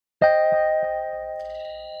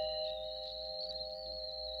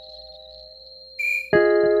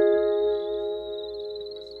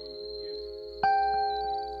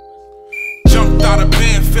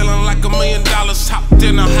feeling like $1 million. Hopped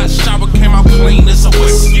in a hot shower, came out clean as a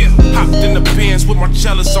whistle. Hopped in the Benz with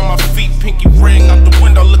Marcellus on my feet, pinky ring out the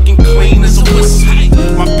window, looking clean as a whistle.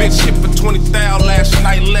 My bitch hit for 20,000 last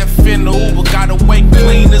night, left in the Uber, got away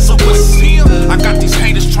clean as a whistle. I got these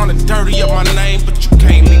haters trying to dirty up my name, but you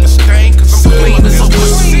can't leave a stain, cause I'm clean as a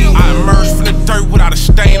whistle. I emerged from the dirt without a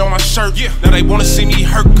stain on my shirt. Now they wanna see me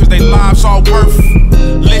hurt cause they lives all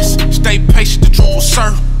worthless. Stay patient, the truth will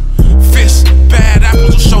serve. Fist, bad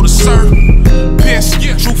apples will show the serve. Piss,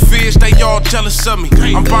 truth is they all jealous of me.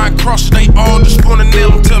 I'm buying crosses, they all just wanna nail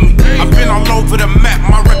them to me. I've been all over the map,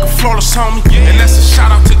 my record flawless, homie. And that's a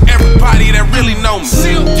shout out to everybody that really know me.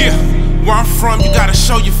 Yeah, where I'm from, you gotta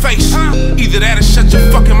show your face. Either that or shut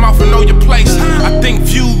your fucking mouth and know your place. I think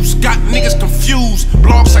views got niggas confused.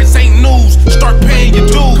 Blog sites ain't news, start paying your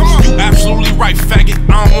dues. You absolutely right, faggot,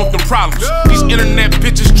 I don't want them problems. These internet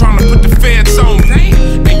bitches trying to put the feds on me.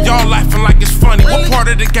 And y'all laughing like it's funny. What part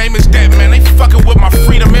of the game is that, man? They fucking with my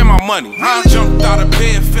freedom and my money. I jumped out of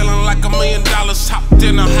bed feeling like $1 million. Hopped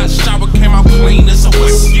in a hot shower, came out clean as a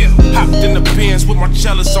whistle. Hopped in the Benz with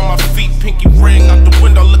Marcellus on my feet, pinky ring out the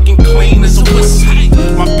window, looking clean as a whistle.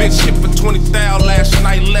 My bitch hit for 20,000 last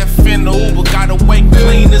night, left in the Uber, got away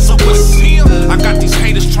clean as a whistle. I got these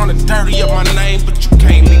haters trying to dirty up my name, but you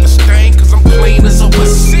can't leave a stain, cause I'm clean as a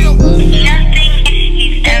whistle. Nothing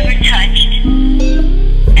he's ever touched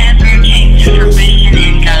ever came to fruition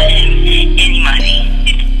and got him any money.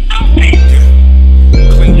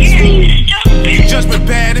 It's stupid. Very stupid. Judgment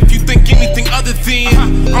bad if you think anything other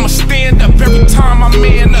than I'ma stand up every time I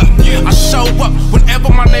man up. I show up whenever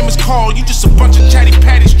my name is called. You just a bunch of chatty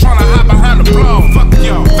patties trying to hide behind the blog. Fuck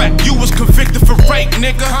y'all. Fact, you was convicted for rape,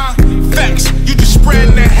 nigga. Facts, you just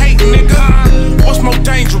spreading that hate, nigga. What's more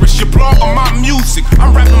dangerous, your blog or my music?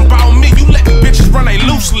 I'm rapping about me, you letting bitches run they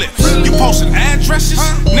loose lips. You posting addresses,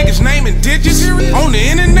 niggas naming digits on the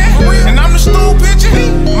internet, and I'm the stool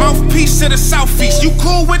pigeon. Mouthpiece to the southeast, you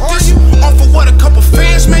cool with this? Off of what a couple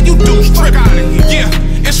fans, man, you dudes trip. Yeah,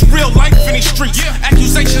 it's real life in these streets.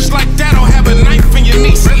 Accusations like that, I'll have a knife in your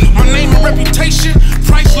niece. My name and reputation,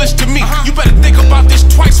 priceless to me. You better think about this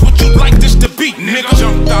twice, what you like this to be, nigga.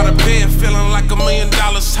 Jumped out of bed feeling like $1 million.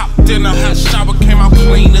 Hopped in a hot shower, came out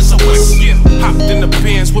clean as a whistle. Hopped in the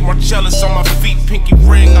Benz with Marcellus on my feet, pinky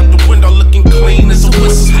ring out the window, looking clean as a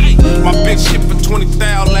whistle. My bitch hit for 20,000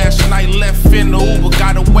 last night, left in the Uber,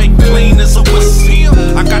 got away clean as a whistle.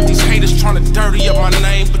 I got these haters trying to dirty up my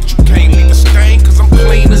name, but you can't leave a stain, cause I'm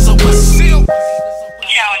clean as a whistle. I'm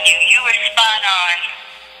telling you, you were spot on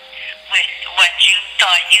with what you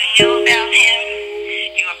thought you knew about him.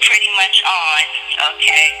 You were pretty much on,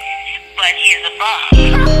 okay? But he is a bum.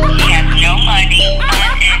 He has no money,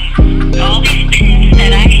 and all these things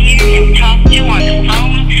that I hear him talk to on the phone.